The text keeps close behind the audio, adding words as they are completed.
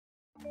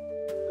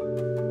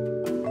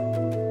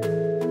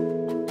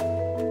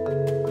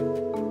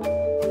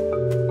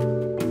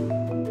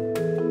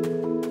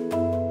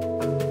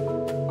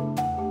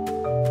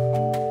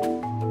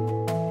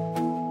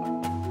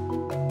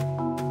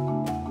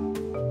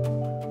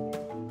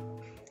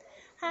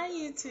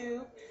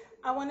YouTube.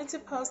 I wanted to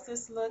post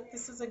this look.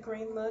 This is a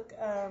green look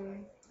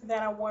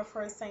that I wore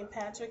for St.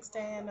 Patrick's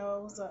Day. I know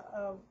it was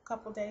a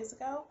couple days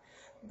ago,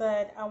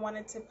 but I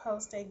wanted to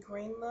post a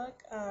green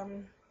look. I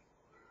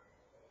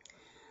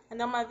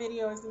know my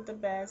video isn't the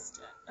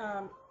best.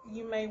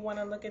 You may want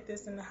to look at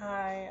this in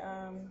high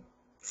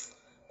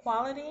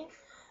quality,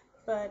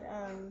 but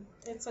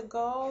it's a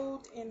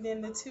gold and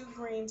then the two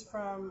greens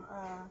from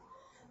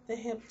the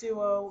H.I.P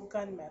duo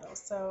gunmetal.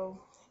 So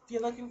if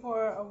you're looking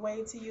for a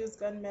way to use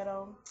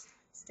gunmetal,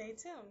 stay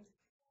tuned.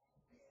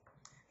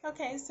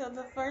 Okay, so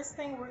the first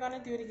thing we're going to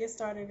do to get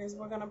started is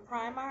we're going to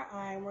prime our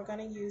eye. We're going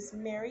to use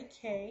Mary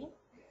Kay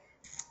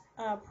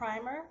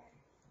primer.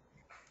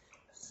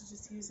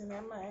 Just using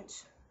that much.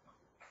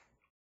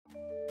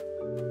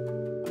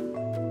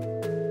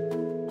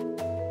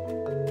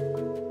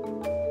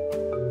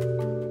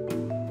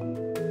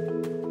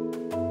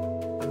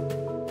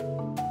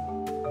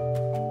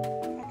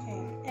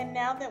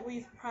 Now that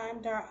we've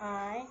primed our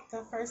eye,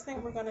 the first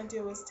thing we're going to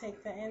do is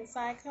take the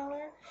inside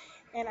color,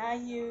 and I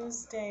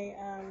used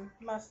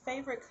my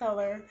favorite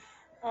color,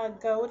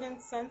 Golden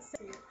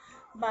Sunset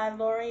by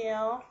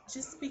L'Oreal,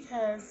 just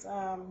because,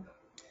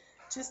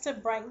 just to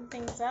brighten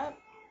things up.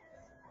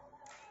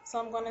 So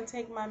I'm going to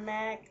take my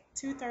MAC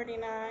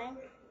 239,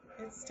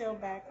 it's still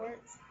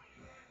backwards.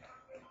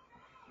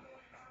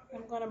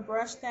 I'm going to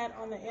brush that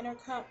on the inner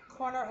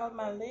corner of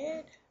my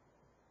lid.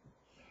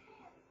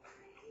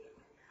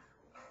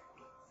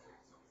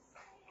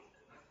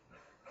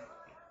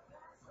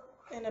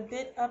 And a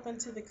bit up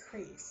into the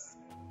crease.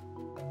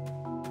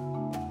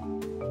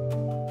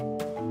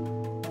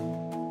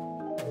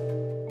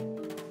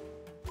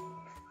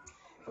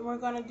 And we're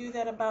going to do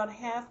that about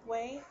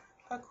halfway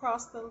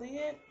across the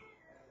lid.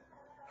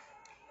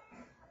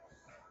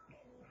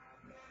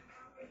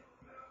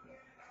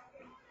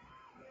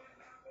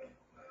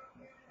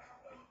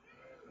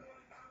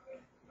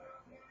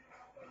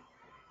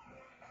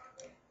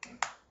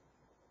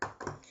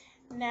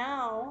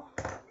 Now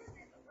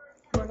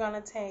we're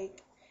going to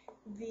take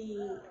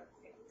the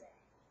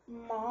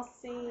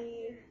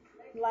mossy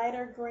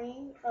lighter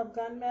green of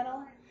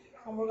gunmetal,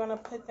 and we're going to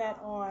put that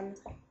on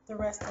the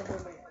rest of the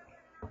lid.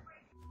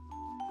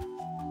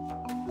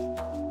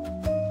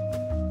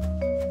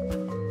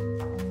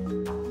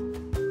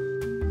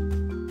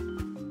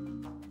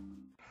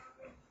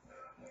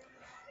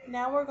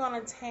 Now we're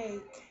going to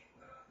take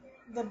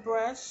the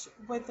brush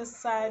with the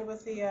side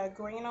with the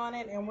green on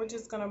it, and we're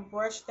just going to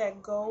brush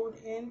that gold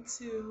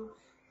into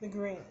the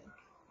green.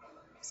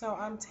 So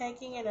I'm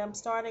taking it, I'm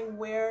starting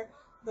where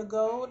the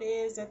gold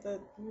is at the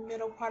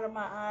middle part of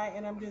my eye,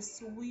 and I'm just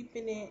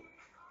sweeping it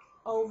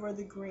over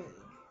the green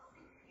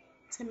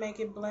to make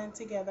it blend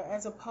together,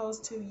 as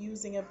opposed to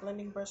using a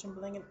blending brush and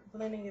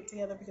blending it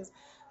together, because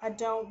I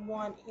don't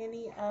want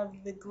any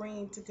of the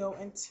green to go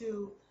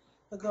into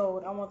the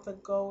gold. I want the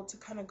gold to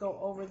kind of go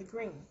over the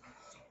green.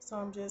 So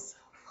I'm just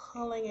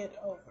pulling it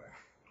over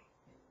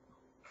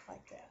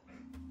like that.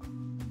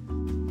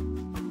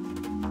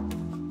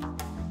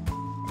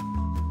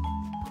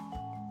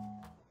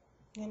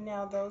 And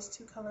now those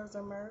two colors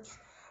are merged.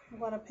 I'm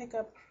going to pick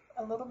up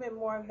a little bit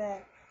more of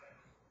that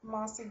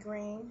mossy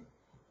green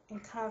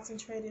and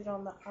concentrate it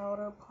on the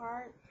outer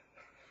part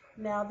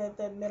now that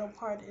the middle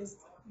part is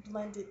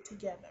blended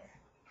together.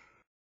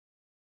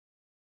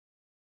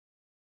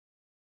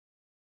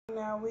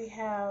 Now we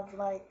have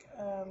like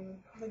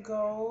the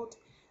gold,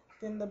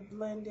 then the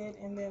blended,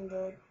 and then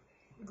the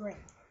green.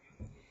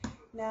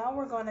 Now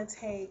we're going to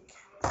take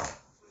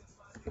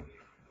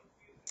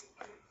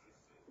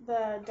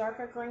the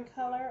darker green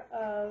color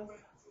of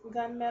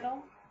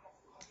gunmetal,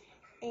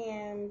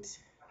 and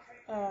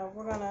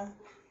we're going to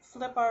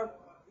flip our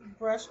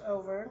brush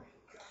over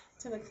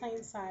to the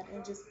clean side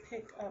and just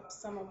pick up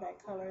some of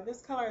that color.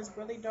 This color is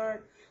really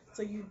dark,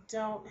 so you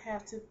don't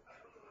have to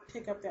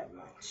pick up that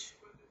much.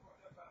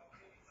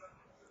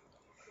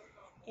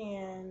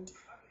 And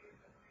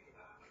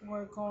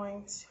we're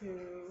going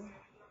to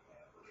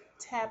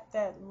tap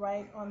that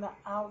right on the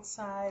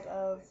outside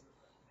of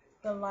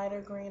the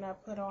lighter green I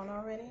put on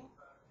already.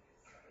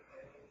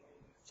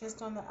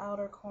 Just on the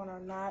outer corner,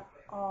 not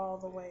all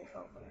the way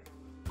over.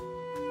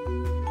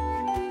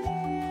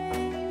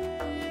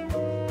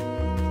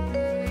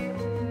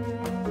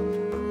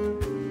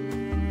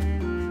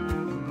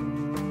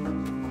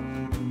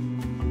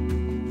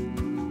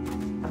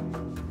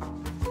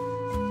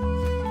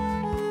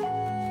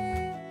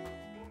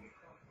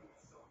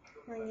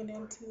 Bring it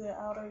into the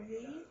outer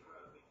V.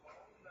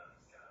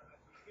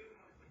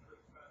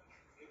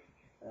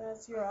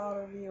 That's your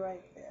outer V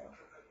right there.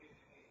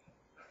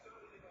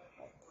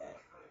 Like that.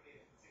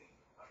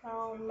 I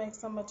don't make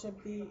so much a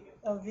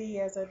V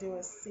as I do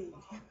a C.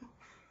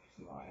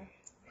 More.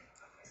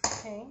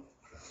 Okay.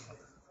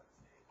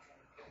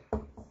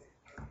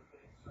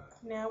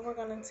 Now we're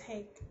going to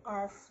take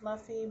our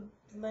Fluffy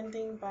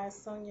Blending by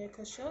Sonia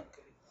Kashuk,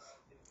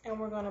 and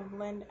we're going to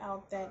blend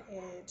out that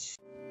edge.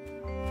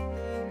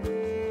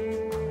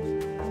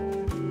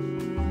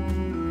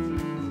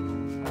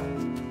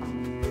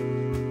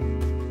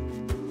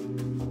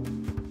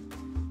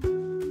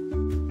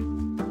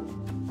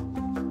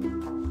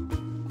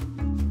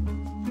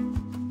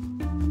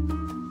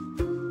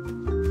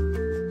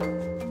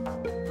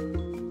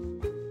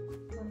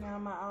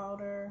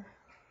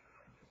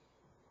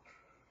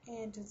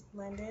 and just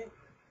blend it.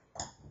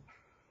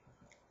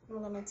 I'm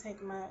going to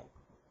take my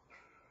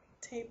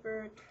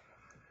tapered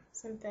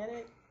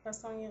synthetic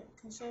Sonia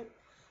Kinship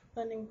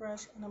blending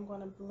brush, and I'm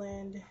going to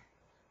blend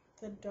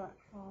the dark.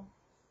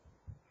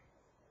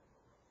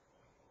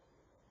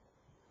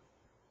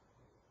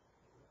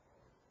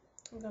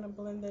 I'm going to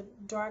blend the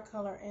dark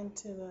color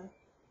into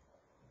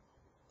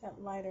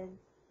that lighter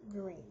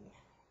green.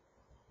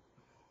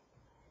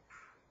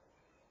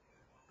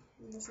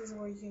 And this is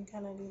where you can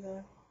kind of do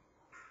the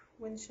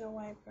windshield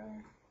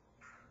wiper.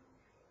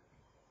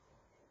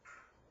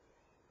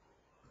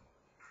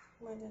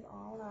 Blend it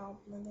all out,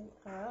 blend it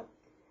up.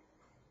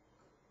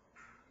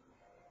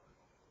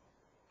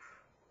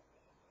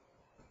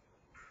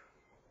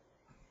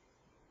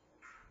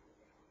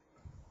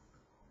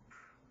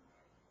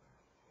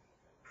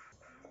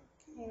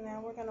 Okay,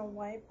 now we're going to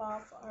wipe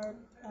off our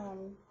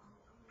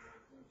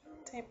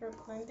taper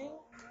blending,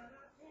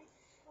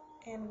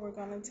 and we're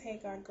going to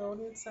take our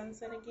golden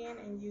sunset again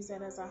and use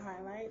that as a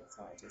highlight.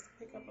 So I just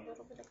pick up a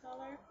little bit of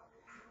color.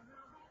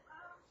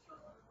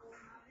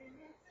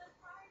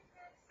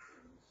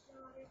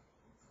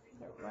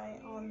 Put it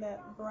right on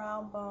that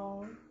brow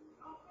bone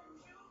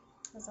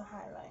as a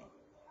highlight.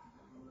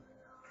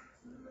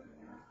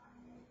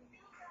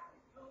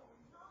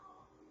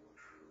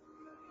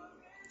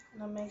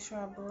 And I'll make sure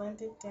I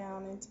blend it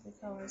down into the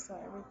color so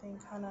everything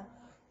kind of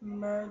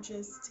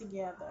merges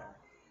together.